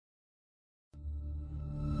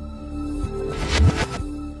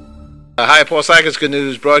Hi, Paul Sackett, Good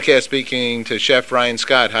News Broadcast, speaking to Chef Ryan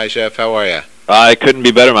Scott. Hi, Chef. How are you? I couldn't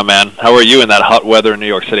be better, my man. How are you in that hot weather in New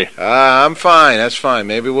York City? I'm fine. That's fine.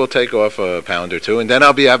 Maybe we'll take off a pound or two, and then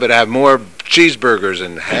I'll be able to have more cheeseburgers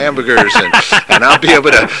and hamburgers, and I'll be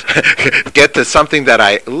able to get to something that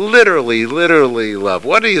I literally love.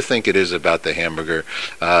 What do you think it is about the hamburger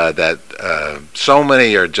that so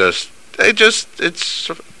many are it's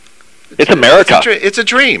America. It's a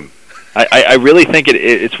dream. I really think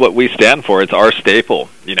it's what we stand for. It's our staple.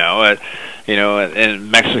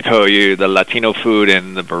 In Mexico, the Latino food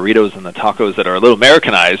and the burritos and the tacos that are a little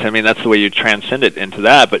Americanized. I mean, that's the way you transcend it into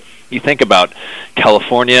that. But you think about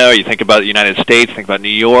California, or you think about the United States, think about New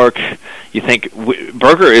York. You think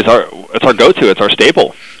burger is our go-to. It's our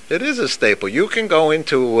staple. It is a staple. You can go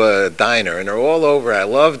into a diner, and they're all over. I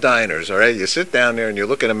love diners, all right? You sit down there, and you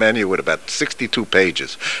look at a menu with about 62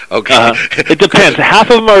 pages, okay? It depends. Half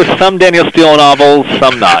of them are some Daniel Steele novels,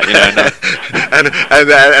 some not, and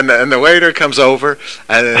the waiter comes over,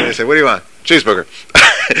 and they say, what do you want? Cheeseburger.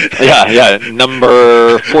 Yeah,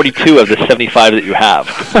 number 42 of the 75 that you have.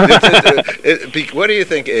 What do you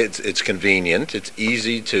think? It's convenient, it's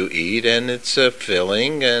easy to eat, and it's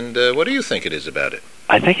filling, and what do you think it is about it?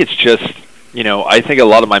 I think it's just, I think a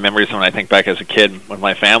lot of my memories when I think back as a kid with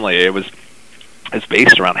my family, it's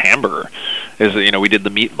based around hamburger. We did the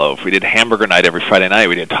meatloaf, we did hamburger night every Friday night,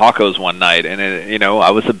 we did tacos one night, and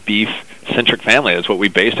I was a beef-centric family. That's what we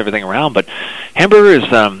based everything around. But hamburger is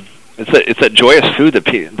it's that joyous food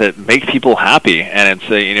that makes people happy, and it's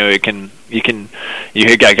you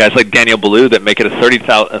hear guys like Daniel Boulud that make it a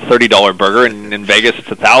 $30 burger, and in Vegas it's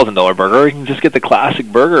 $1,000 burger. Or you can just get the classic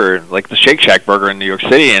burger, like the Shake Shack burger in New York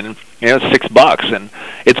City, and it's $6, and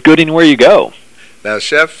it's good anywhere you go. Now,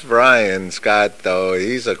 Chef Ryan Scott, though,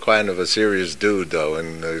 he's a kind of a serious dude, though,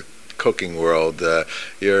 in the cooking world.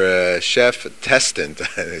 You're a chef contestant,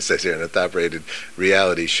 it says here, in a top-rated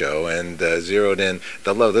reality show, and zeroed in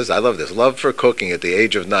the love. I love this. Love for cooking at the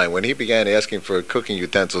age of 9, when he began asking for cooking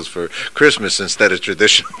utensils for Christmas instead of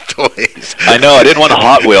traditional toys. I know. I didn't want a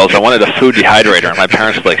Hot Wheels. I wanted a food dehydrator, and my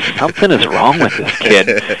parents were like, something is wrong with this kid.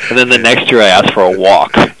 And then the next year I asked for a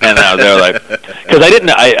wok, and they're like, because I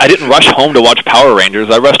didn't rush home to watch Power Rangers.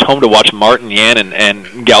 I rushed home to watch Martin Yan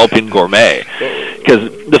and Galloping Gourmet, because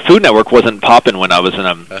the Food Network wasn't popping when I was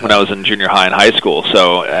in junior high and high school.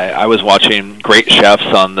 So I was watching great chefs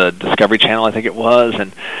on the Discovery Channel, I think it was,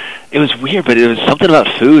 and it was weird, but it was something about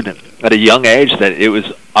food at a young age that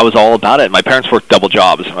I was all about it. My parents worked double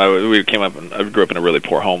jobs. I grew up in a really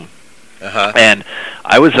poor home, and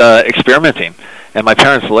I was experimenting. And my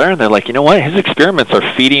parents learned, they're like, you know what? His experiments are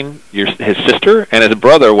feeding his sister and his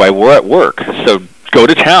brother while we're at work. So go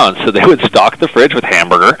to town. So they would stock the fridge with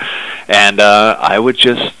hamburger, and I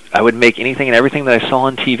would make anything and everything that I saw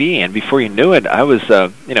on TV. And before you knew it, I was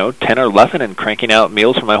 10 or 11 and cranking out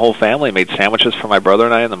meals for my whole family. Made sandwiches for my brother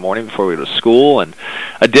and I in the morning before we go to school, and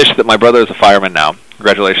a dish that my brother is a fireman now.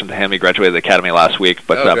 Congratulations to him. He graduated the academy last week.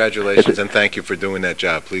 But congratulations, and thank you for doing that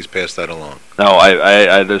job. Please pass that along. No,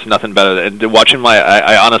 I there's nothing better than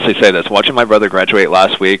I honestly say this. Watching my brother graduate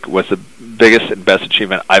last week was the biggest and best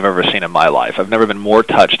achievement I've ever seen in my life. I've never been more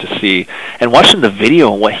touched to see, and watching the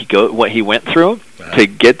video and what he went through to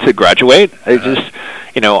get to graduate.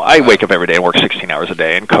 I wake up every day and work 16 hours a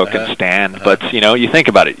day and cook and stand. But you think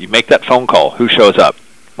about it. You make that phone call. Who shows up?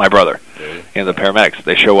 My brother. And the paramedics,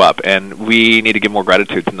 they show up, and we need to give more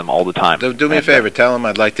gratitude to them all the time. Do me a favor, tell him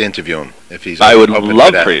I'd like to interview him if he's. I would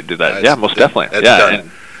love for you to do that. Yeah, most definitely. Done.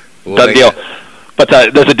 Done deal. But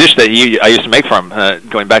there's a dish that I used to make for him,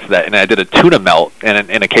 going back to that, and I did a tuna melt in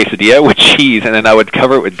a quesadilla with cheese, and then I would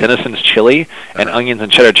cover it with Denison's chili and onions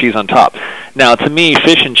and cheddar cheese on top. Now, to me,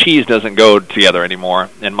 fish and cheese doesn't go together anymore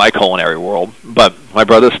in my culinary world, but my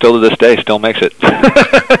brother still to this day still makes it.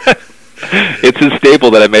 It's a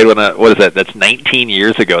staple that I made that's 19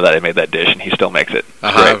 years ago that I made that dish, and he still makes it.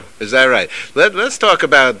 Is that right? Let's talk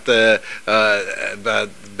about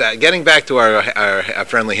getting back to our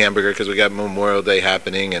friendly hamburger, because we got Memorial Day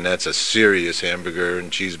happening, and that's a serious hamburger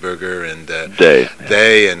and cheeseburger and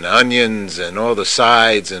day and onions and all the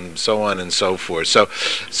sides and so on and so forth.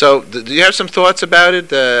 So do you have some thoughts about it?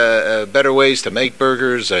 Better ways to make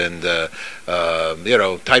burgers and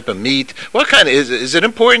type of meat. What kind is it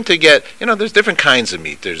important to get? There's different kinds of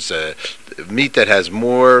meat. There's meat that has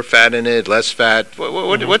more fat in it, less fat.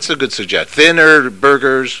 What's a good suggestion? Thinner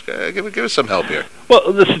burgers? Give us some help here.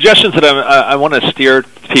 Well, the suggestions that I want to steer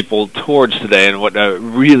people towards today, and what I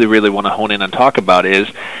really, really want to hone in and talk about is,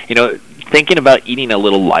 thinking about eating a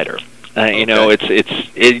little lighter. You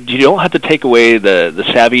don't have to take away the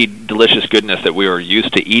savvy, delicious goodness that we are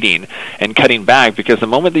used to eating and cutting back, because the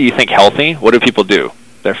moment that you think healthy, what do people do?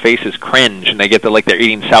 their faces cringe, and they get like they're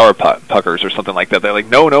eating sour puckers or something like that. They're like,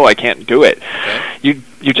 no, I can't do it. Okay.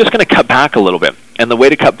 You're just going to cut back a little bit. And the way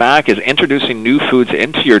to cut back is introducing new foods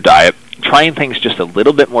into your diet, trying things just a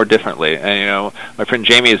little bit more differently. And, my friend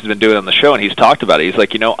Jamie has been doing it on the show, and he's talked about it. He's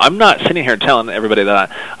like, I'm not sitting here telling everybody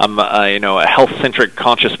that I'm a health-centric,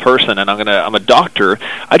 conscious person, and I'm a doctor.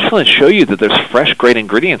 I just want to show you that there's fresh, great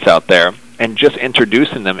ingredients out there, and just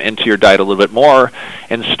introducing them into your diet a little bit more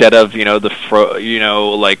instead of, things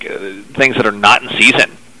that are not in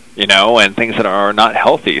season, and things that are not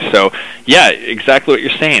healthy. So, yeah, exactly what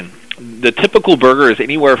you're saying. The typical burger is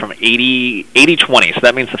anywhere from 80-20, so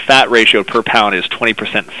that means the fat ratio per pound is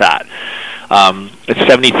 20% fat. It's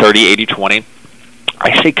 70-30, 80-20.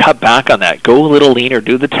 I say cut back on that. Go a little leaner.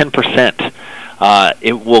 Do the 10%.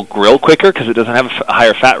 It will grill quicker because it doesn't have a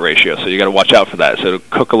higher fat ratio, so you got to watch out for that. So it'll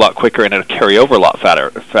cook a lot quicker, and it'll carry over a lot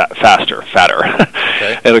faster.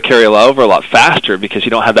 Okay. It'll carry over a lot faster because you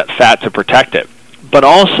don't have that fat to protect it. But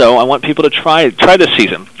also, I want people to try this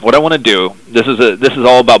season. What I want to do, this is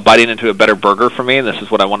all about biting into a better burger for me, and this is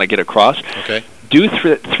what I want to get across. Okay. Do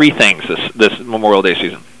three things this Memorial Day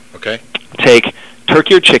season. Okay. Take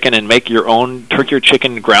turkey or chicken and make your own turkey or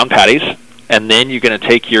chicken ground patties, and then you're going to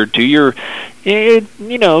take your 10,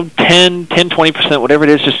 20%, whatever it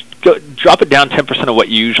is, just drop it down 10% of what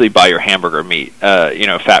you usually buy your hamburger meat,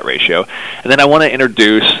 fat ratio. And then I want to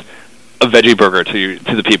introduce a veggie burger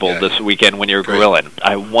to the people this weekend when you're grilling.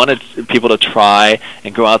 I wanted people to try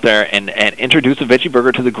and go out there and introduce a veggie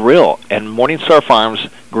burger to the grill. And Morningstar Farms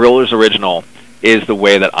Griller's Original is the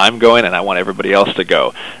way that I'm going, and I want everybody else to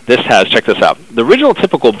go. Check this out. The original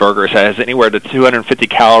typical burger has anywhere to 250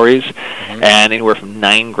 calories and anywhere from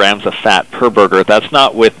 9 grams of fat per burger. That's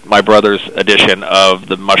not with my brother's addition of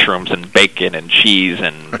the mushrooms and bacon and cheese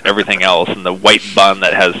and everything else, and the white bun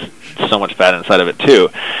that has so much fat inside of it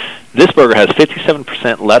too. This burger has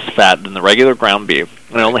 57% less fat than the regular ground beef,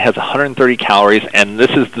 and it only has 130 calories. And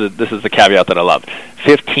this is the caveat that I love: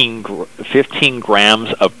 15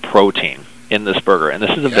 grams of protein in this burger, and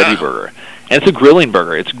this is a veggie burger, and it's a grilling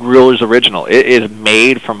burger. It's Griller's Original. It is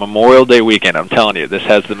made from Memorial Day weekend. I'm telling you, this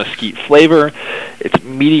has the mesquite flavor. It's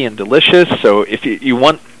meaty and delicious. So if you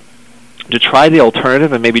want to try the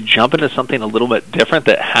alternative and maybe jump into something a little bit different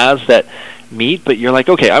that has that meat, but you're like,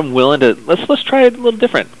 okay, I'm willing to let's try it a little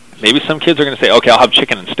different. Maybe some kids are going to say, okay, I'll have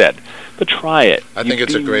chicken instead. But try it. I think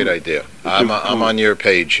it's a great idea. I'm on your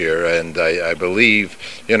page here, and I believe,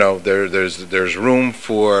 there's room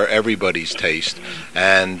for everybody's taste.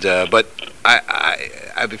 And but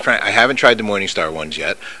I'll be frank, I haven't tried the Morningstar ones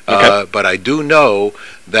yet. But I do know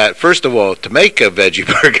that, first of all, to make a veggie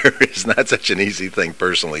burger is not such an easy thing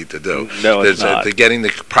personally to do. No, it's not. Getting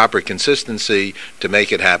the proper consistency to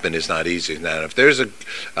make it happen is not easy. Now, if there's a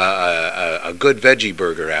good veggie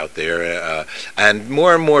burger out there, and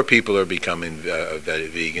more people are becoming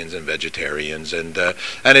vegans and vegetarians, and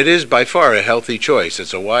it is by far a healthy choice.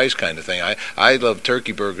 It's a wise kind of thing. I love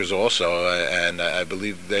turkey burgers also, and I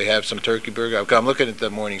believe they have some turkey burger. I'm looking at the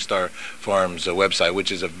Morningstar Farms website,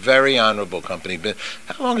 which is a very honorable company.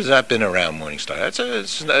 How long has that been around, Morningstar?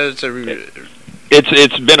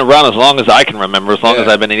 It's been around as long as I can remember, as long as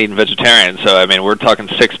I've been eating vegetarian. So I mean, we're talking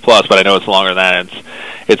 6+, but I know it's longer than that.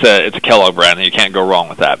 It's a Kellogg brand, and you can't go wrong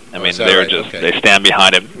with that. I mean, they're they stand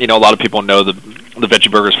behind it. A lot of people know the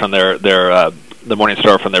veggie burgers from their the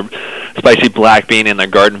Morningstar from their spicy black bean and their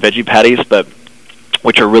garden veggie patties, but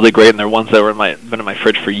which are really great, and they're ones that were been in my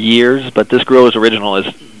fridge for years. But this Griller's Original is,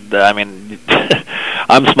 I mean,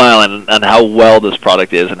 I'm smiling on how well this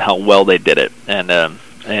product is and how well they did it, and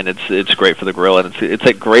it's great for the grill, and it's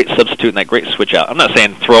a great substitute and that great switch out. I'm not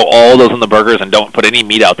saying throw all those in the burgers and don't put any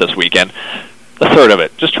meat out this weekend. A third of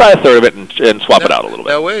it. Just try a third of it and swap it out a little bit.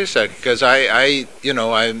 Now wait a second, because I'm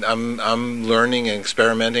learning and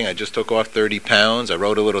experimenting. I just took off 30 pounds. I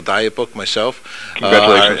wrote a little diet book myself.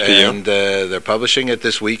 Congratulations to you. And they're publishing it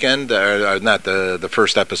this weekend. Not the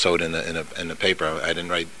first episode in the paper. I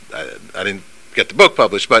didn't get the book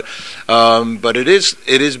published, but it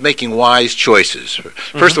is making wise choices.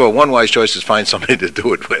 First of all, one wise choice is find somebody to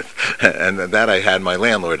do it with, and that I had my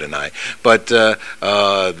landlord and I. But the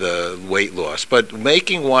weight loss, but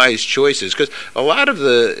making wise choices, because a lot of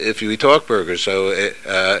if we talk burgers,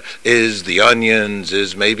 is the onions,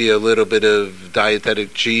 is maybe a little bit of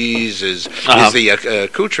dietetic cheese, is the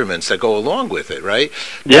accoutrements that go along with it, right?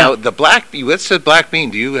 Yeah. Now the what's the black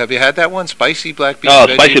bean? Have you had that one? Spicy black bean? Oh,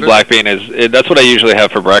 spicy black bean that's what I usually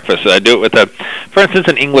have for breakfast. I do it with for instance,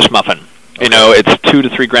 an English muffin. It's 2 to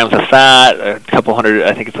 3 grams of fat, a couple hundred.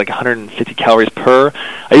 I think it's like 150 calories per.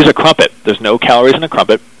 I use a crumpet. There's no calories in a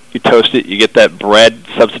crumpet. you toast it, you get that bread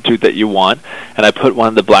substitute that you want, and I put one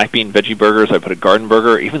of the black bean veggie burgers, I put a garden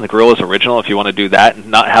burger, even the grill is original if you want to do that, and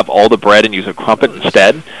not have all the bread and use a crumpet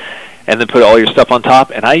instead, and then put all your stuff on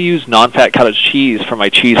top, and I use non-fat cottage cheese for my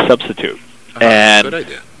cheese substitute. And good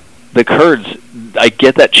idea. The curds, I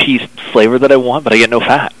get that cheese flavor that I want, but I get no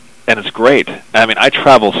fat. And it's great. I mean, I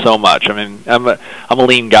travel so much. I mean, I'm a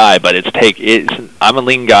lean guy, but I'm a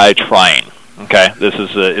lean guy trying. Okay, this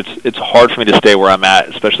is it's hard for me to stay where I'm at,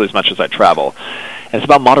 especially as much as I travel. And it's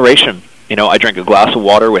about moderation. You know, I drink a glass of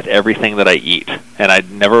water with everything that I eat, and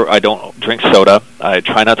I don't drink soda. I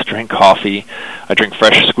try not to drink coffee. I drink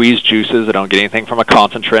fresh squeezed juices. I don't get anything from a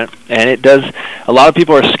concentrate. And it does. A lot of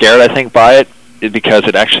people are scared, I think, by it. Because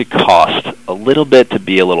it actually costs a little bit to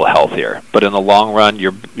be a little healthier, but in the long run,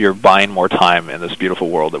 you're buying more time in this beautiful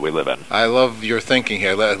world that we live in. I love your thinking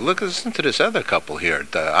here. Listen to this other couple here.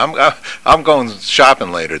 I'm going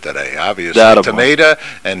shopping later today. Obviously, tomato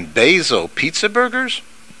and basil pizza burgers.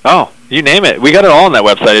 Oh, you name it. We got it all on that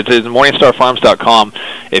website. It's MorningstarFarms.com.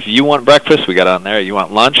 If you want breakfast, we got it on there. You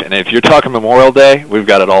want lunch, and if you're talking Memorial Day, we've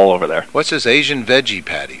got it all over there. What's this Asian veggie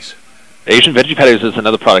patties? Asian veggie patties is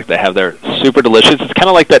another product they have there. Super delicious. It's kind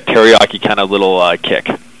of like that teriyaki kind of little kick.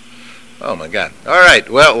 Oh, my God. All right.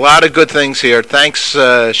 Well, a lot of good things here. Thanks,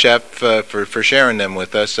 Chef, for sharing them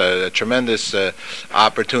with us. A tremendous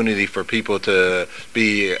opportunity for people to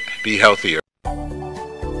be healthier.